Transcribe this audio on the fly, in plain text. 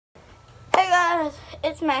guys,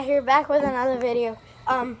 it's Matt here, back with another video.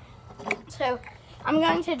 So I'm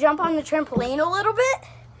going to jump on the trampoline a little bit,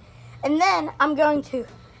 and then I'm going to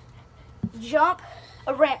jump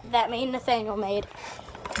a ramp that me and Nathaniel made.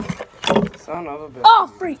 Son of a bitch. Oh,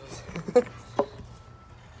 freak!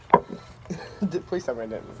 Please stop right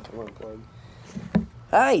there.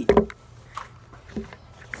 Hey!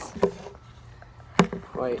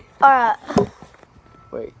 Wait. Alright.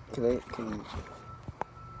 Wait, wait,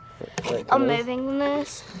 I'm moving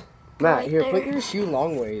this. Matt, right here, there. put your shoe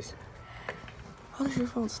long ways. How does your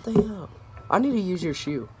phone stay up? I need to use your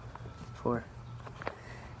shoe for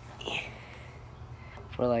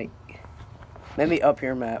like, maybe up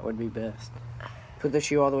here, Matt, would be best. Put the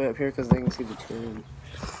shoe all the way up here because they can see the tune.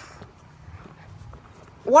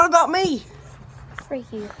 What about me? Freak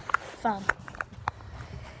you. Fun.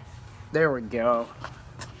 There we go.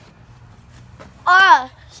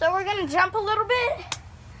 So we're gonna jump a little bit.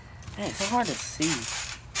 Man, it's so hard to see.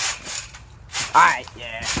 Alright,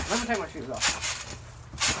 yeah. Let me take my shoes off.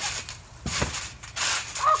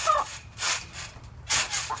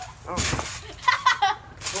 Oh.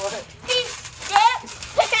 What? He stepped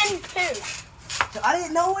into. I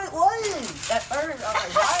didn't know what it was at first. I was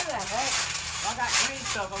like, why the heck? I got green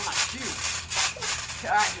stuff on my shoe.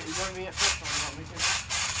 Alright, you want me at first one? You want me to?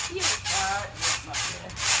 Yeah. Alright, that's not bad.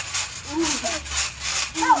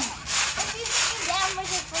 No, if you sit me down like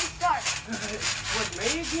a free start. With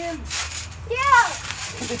me again? Yeah.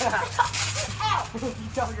 Ow.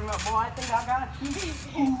 You talking about, boy, I think I got you.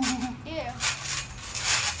 Yeah.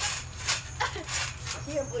 I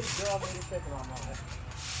can't believe girl made a chicken on my head.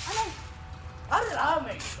 I know. How did I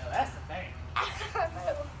make it though? That's the thing. I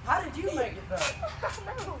know. How did you make it though?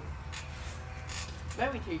 I know.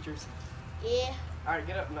 Maybe teachers. Yeah. Alright,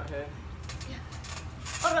 get up, nuthead.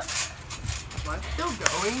 Hold up. Mine's still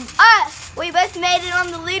going. We both made it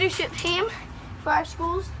on the leadership team for our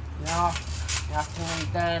schools. No. Definitely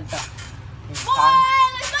dead. Boy,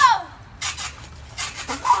 let's go!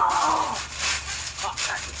 Oh,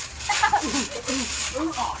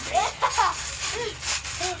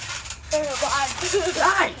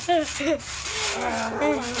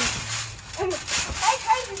 Hey,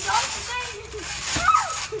 crazy dog today.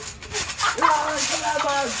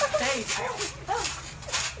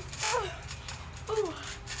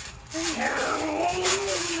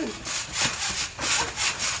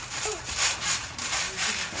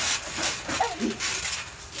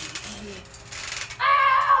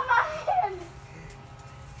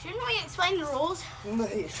 Shouldn't we explain the rules?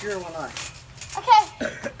 Sure, why not? Okay,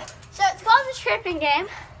 so it's called the tripping game,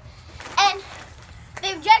 and the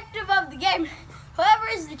objective of the game, whoever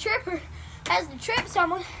is the tripper has to trip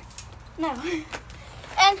someone. No.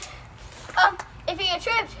 And if you get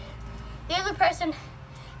tripped, the other person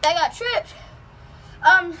that got tripped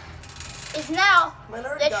is now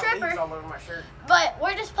the tripper. All over my shirt. But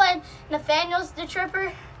we're just playing Nathaniel's the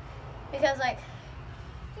tripper because like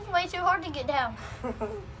it's way too hard to get down.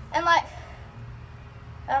 And like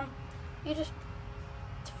you just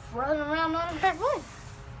run around on a trampoline.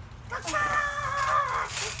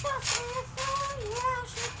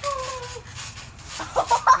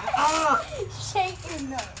 Shake your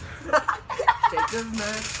nuts. Shake those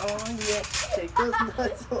nuts on, yeah. Shake those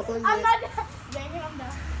nuts on, yeah. I'm not done. Dang it, I'm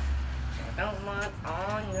done. Shake those nuts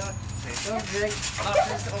on, yeah. Shake those big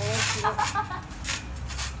poppers on, yeah.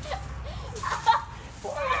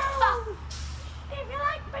 If you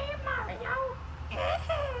like being Mario.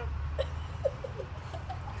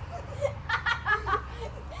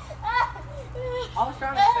 I was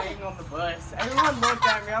trying to sing on the bus. Everyone looked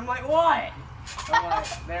at me. I'm like, what? I'm like,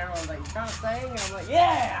 everyone's like, you trying to sing? And I'm like,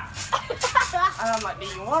 yeah. And I'm like, do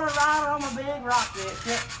you want to ride on my big rocket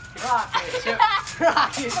ship? Rocket ship.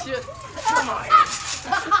 Rocket ship. Come on.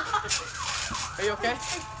 Are you okay?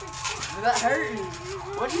 Did that hurt?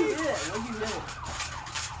 What'd you hit? What'd you hit?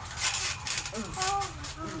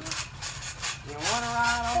 You want to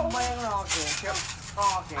ride on my big rocket ship?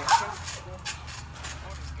 Rocket ship.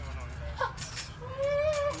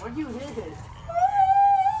 What'd you hit?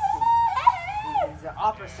 He's an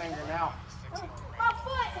opera singer now. My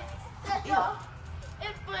foot. That's all.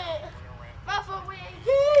 It split. My foot went.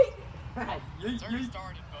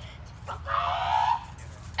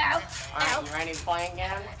 Ow. Alright, you ready to play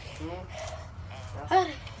again?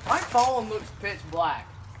 My phone looks pitch black.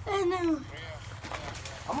 I know.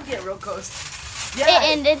 I'm gonna get real close. It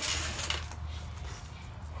ended.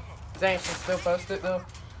 Dang, should still post it though?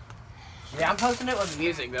 Yeah, I'm posting it with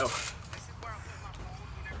music though.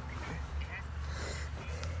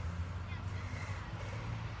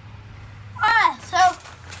 So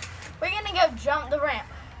we're gonna go jump the ramp.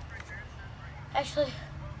 Actually,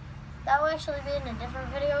 That will actually be in a different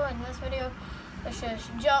video. In this video, let's just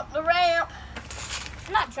jump the ramp.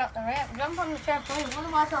 Not jump the ramp, jump on the trampoline. What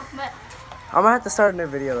am I talking about? I'm gonna have to start a new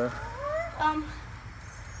video though.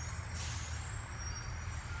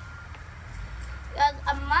 Guys,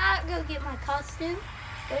 I might go get my costume.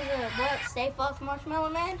 There's a black Stay Puft Marshmallow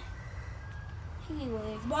Man. He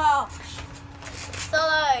was box. So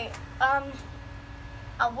like,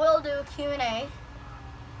 I will do a Q&A.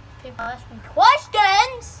 People ask me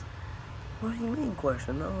questions. What do you mean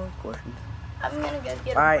question? No questions. I'm gonna go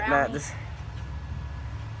get a All right, brownie. Matt. This.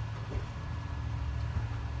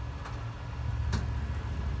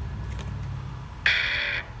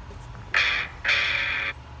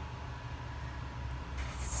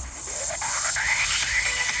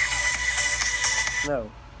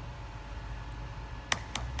 No.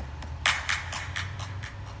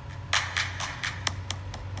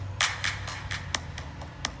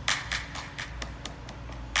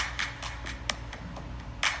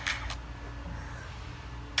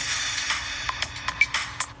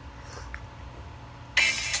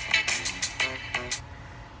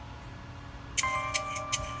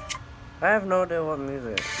 I have no idea what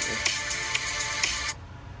music it is.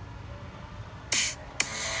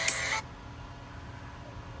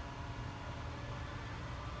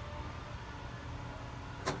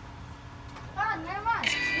 Oh, never mind.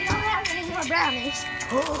 You don't have any more brownies.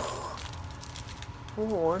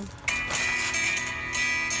 One.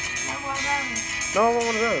 No more brownies. No, I want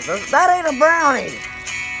one of those. That ain't a brownie.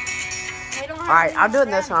 They don't have All right, any I'm more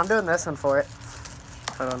doing this one. I'm brownies. doing this one for it.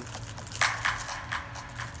 Hold on.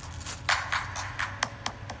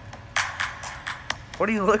 What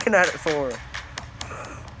are you looking at it for?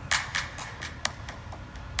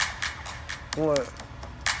 What?